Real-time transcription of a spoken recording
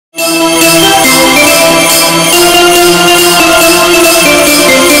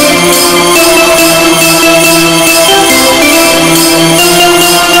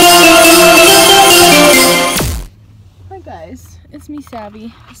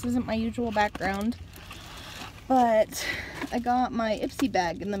This isn't my usual background, but I got my Ipsy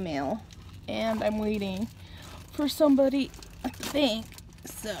bag in the mail, and I'm waiting for somebody at the bank,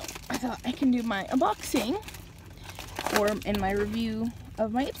 so I thought I can do my unboxing or in my review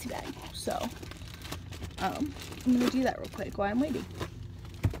of my Ipsy bag. So I'm gonna do that real quick while I'm waiting.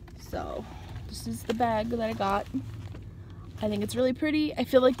 So this is the bag that I got. I think it's really pretty. I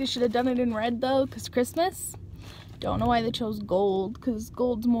feel like they should have done it in red though, because Christmas. Don't know why they chose gold, because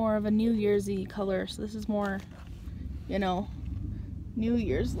gold's more of a New Year's-y color, so this is more, you know, New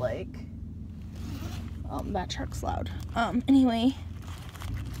Year's like. That truck's loud. Anyway,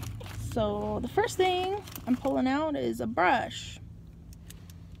 so the first thing I'm pulling out is a brush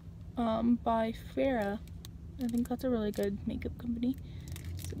by Farrah. I think that's a really good makeup company.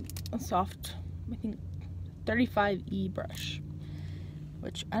 It's a soft, I think, 35E brush,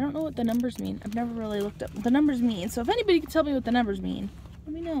 which I don't know what the numbers mean. I've never really looked up what the numbers mean, so if anybody can tell me what the numbers mean,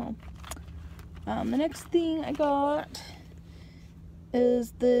 let me know. The next thing I got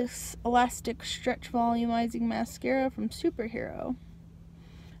is this elastic stretch volumizing mascara from Superhero.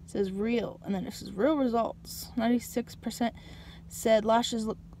 It says real, and then it says real results. 96% said lashes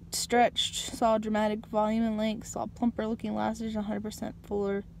look stretched, saw dramatic volume and length, saw plumper looking lashes, 100%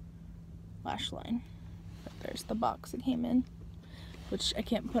 fuller lash line. But there's the box it came in, which I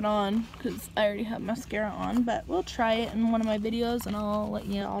can't put on because I already have mascara on, but we'll try it in one of my videos and I'll let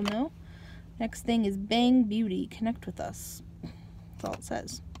you all know. Next thing is Bang Beauty, connect with us. That's all it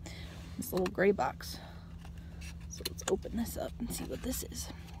says. This little gray box. So let's open this up and see what this is.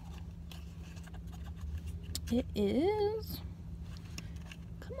 It is,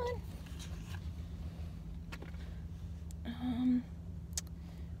 come on.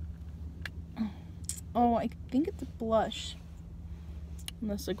 Oh, I think it's a blush. And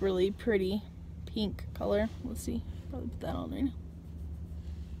this like really pretty pink color. Let's see. Probably put that on right now.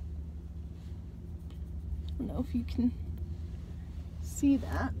 I don't know if you can see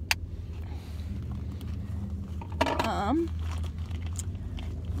that.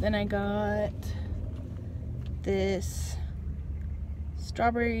 Then I got this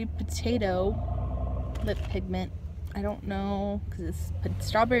strawberry potato lip pigment. I don't know, because it's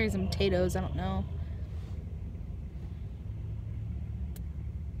strawberries and potatoes. I don't know.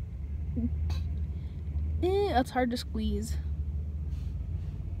 That's hard to squeeze.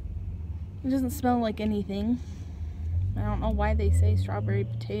 It doesn't smell like anything. I don't know why they say strawberry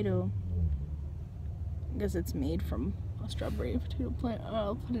potato. I guess it's made from a strawberry potato plant.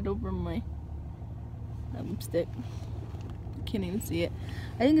 I'll put it over my lipstick. Can't even see it.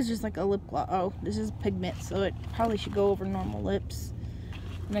 I think it's just like a lip gloss. Oh, this is pigment, so it probably should go over normal lips.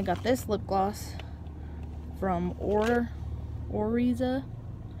 And I got this lip gloss from Orza.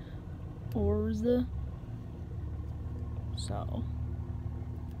 So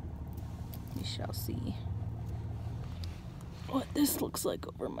we shall see what this looks like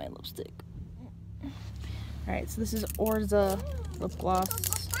over my lipstick. Alright, so this is Orza lip gloss.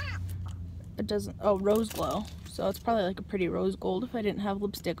 It doesn't, oh, Rose Glow. So it's probably like a pretty rose gold. If I didn't have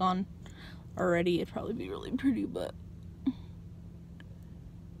lipstick on already, it'd probably be really pretty, but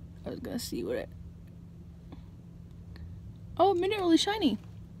I was gonna see what it, oh, it made it really shiny.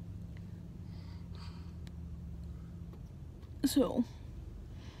 So,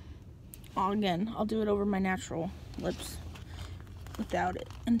 again, I'll do it over my natural lips without it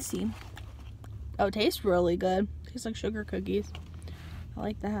and see. Oh, it tastes really good. It tastes like sugar cookies. I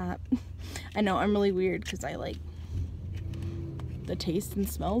like that. I know, I'm really weird because I like the taste and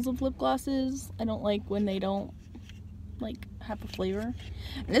smells of lip glosses. I don't like when they don't like have a flavor.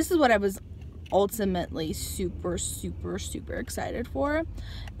 And this is what I was ultimately super excited for.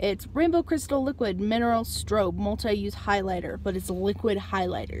 It's Rainbow Crystal Liquid Mineral Strobe Multi-Use Highlighter, but it's a liquid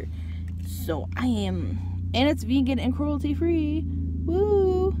highlighter. So I am, and it's vegan and cruelty free.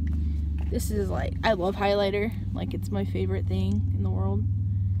 Woo! This is like, I love highlighter. Like, it's my favorite thing in the world.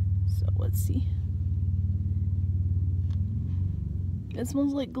 So let's see. It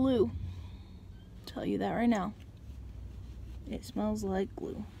smells like glue. I'll tell you that right now. It smells like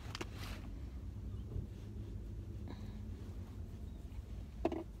glue.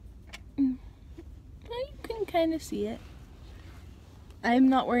 You can kind of see it. I'm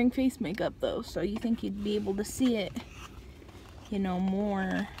not wearing face makeup though, so you think you'd be able to see it, you know,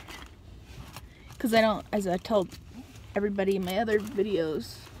 more. Because I don't, as I told everybody in my other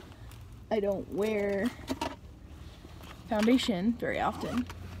videos, I don't wear foundation very often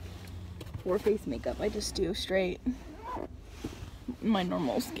for face makeup. I just do straight my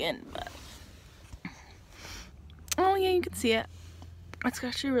normal skin, but oh yeah, you can see it. It's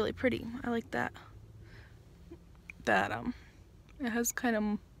actually really pretty. I like that. It has kind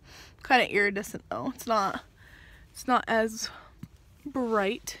of kind of iridescent though. It's not as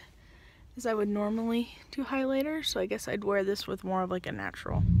bright as I would normally do highlighter, so I guess I'd wear this with more of like a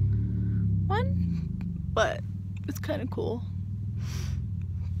natural one, but it's kind of cool.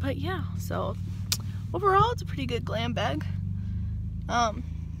 But yeah, so overall it's a pretty good glam bag. I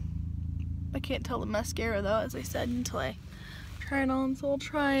can't tell the mascara though, as I said, until I try it on, so I'll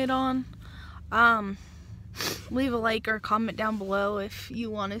try it on. Leave a like or comment down below if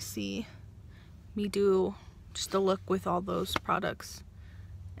you want to see me do just a look with all those products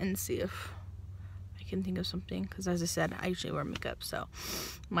and see if I can think of something, because as I said, I usually wear makeup, so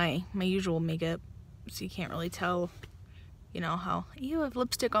my usual makeup, so you can't really tell, you know, how, ew, I have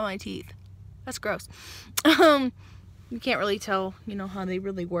lipstick on my teeth. That's gross. You can't really tell, you know, how they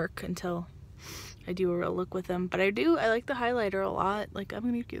really work until I do a real look with them. But I like the highlighter a lot. Like, I'm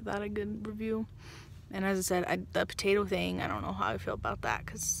gonna give that a good review. And as I said, the potato thing, I don't know how I feel about that,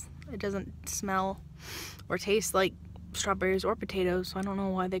 because it doesn't smell or taste like strawberries or potatoes, so I don't know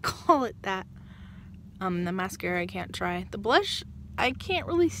why they call it that. The mascara I can't try. The blush, I can't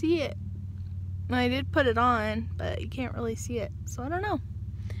really see it. I did put it on, but you can't really see it, so I don't know.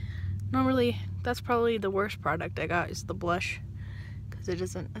 Not really. That's probably the worst product I got, is the blush, because it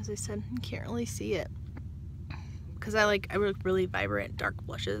doesn't, as I said, you can't really see it. Because I like really vibrant dark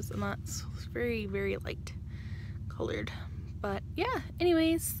blushes, and that's very, very light colored. But yeah,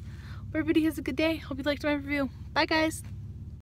 anyways, hope everybody has a good day. Hope you liked my review. Bye guys.